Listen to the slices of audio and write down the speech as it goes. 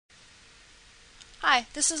Hi,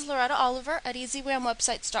 this is Loretta Oliver at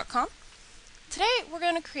easywhamwebsites.com. Today we're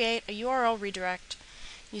going to create a URL redirect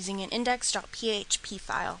using an index.php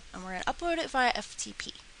file, and we're going to upload it via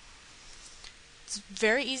FTP. It's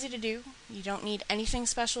very easy to do. You don't need anything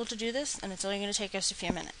special to do this, and it's only going to take us a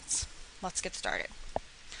few minutes. Let's get started.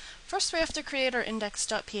 First, we have to create our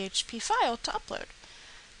index.php file to upload.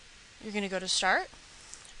 You're going to go to Start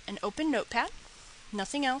and open Notepad.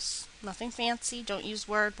 Nothing else, nothing fancy. Don't use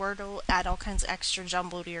Word. Word will add all kinds of extra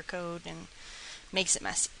jumble to your code and makes it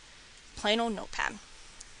messy. Plain old Notepad.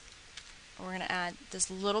 We're going to add this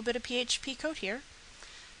little bit of PHP code here.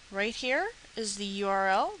 Right here is the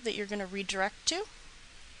URL that you're going to redirect to.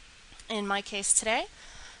 In my case today,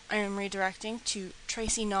 I am redirecting to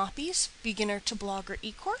Tracy Knoppy's Beginner to Blogger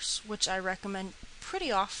e-course, which I recommend pretty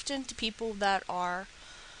often to people that are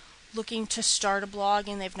looking to start a blog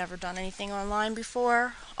and they've never done anything online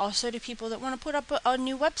before. Also to people that want to put up a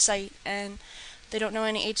new website and they don't know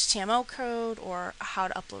any HTML code or how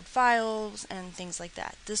to upload files and things like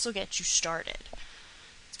that. This will get you started.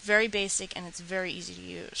 It's very basic and it's very easy to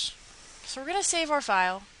use. So we're going to save our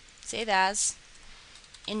file. Save as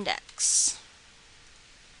index.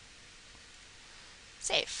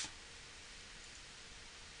 Save.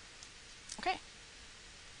 Okay.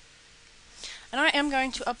 And I am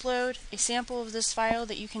going to upload a sample of this file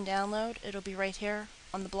that you can download. It'll be right here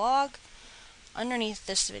on the blog underneath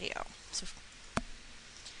this video.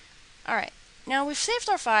 Alright, now we've saved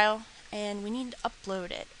our file and we need to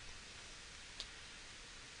upload it.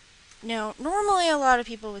 Now, normally a lot of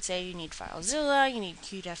people would say you need FileZilla, you need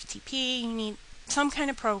Qt FTP, you need some kind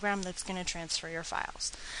of program that's going to transfer your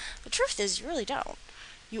files. The truth is, you really don't.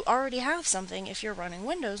 You already have something if you're running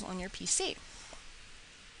Windows on your PC.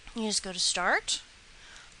 You just go to Start,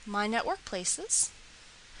 My Network Places.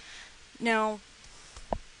 Now,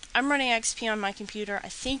 I'm running XP on my computer. I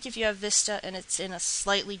think if you have Vista and it's in a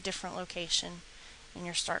slightly different location in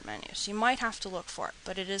your Start menu, so you might have to look for it,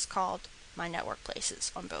 but it is called My Network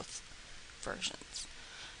Places on both versions.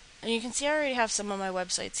 And you can see I already have some of my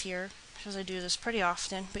websites here, because I do this pretty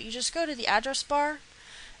often, but you just go to the address bar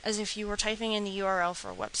as if you were typing in the URL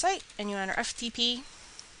for a website, and you enter FTP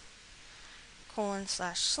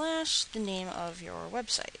 // the name of your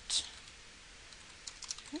website.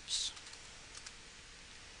 Oops.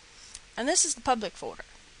 And this is the public folder.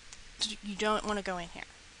 You don't want to go in here.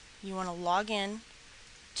 You want to log in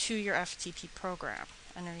to your FTP program.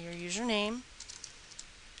 Enter your username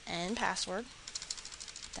and password.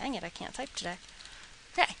 Dang it, I can't type today.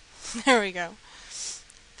 Okay, there we go.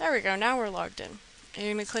 There we go, now we're logged in.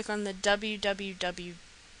 You're going to click on the www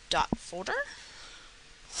folder.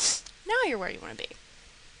 Now you're where you want to be.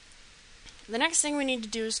 The next thing we need to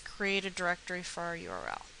do is create a directory for our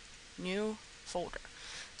URL. New folder.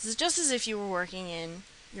 This is just as if you were working in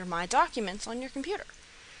your My Documents on your computer.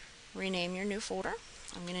 Rename your new folder.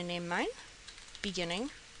 I'm going to name mine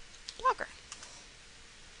Beginning Blogger.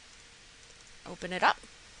 Open it up.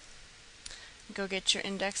 Go get your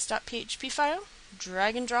index.php file.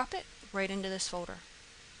 Drag and drop it right into this folder.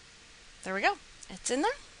 There we go. It's in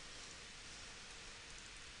there.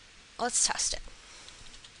 Let's test it.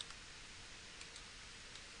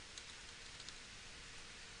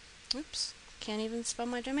 Oops, can't even spell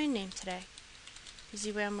my domain name today.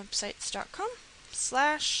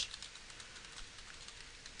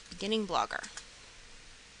 easywhamwebsites.com/beginning blogger.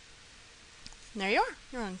 And there you are.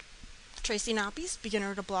 You're on Tracy Knoppy's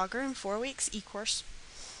Beginner to Blogger in 4 weeks e-course.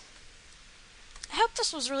 I hope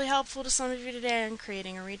this was really helpful to some of you today in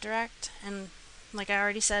creating a redirect. And like I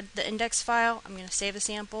already said, the index file, I'm going to save a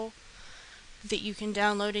sample that you can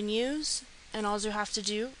download and use, and all you have to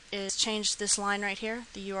do is change this line right here,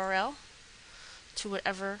 the URL, to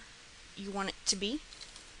whatever you want it to be,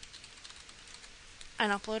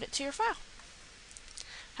 and upload it to your file.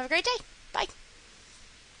 Have a great day. Bye.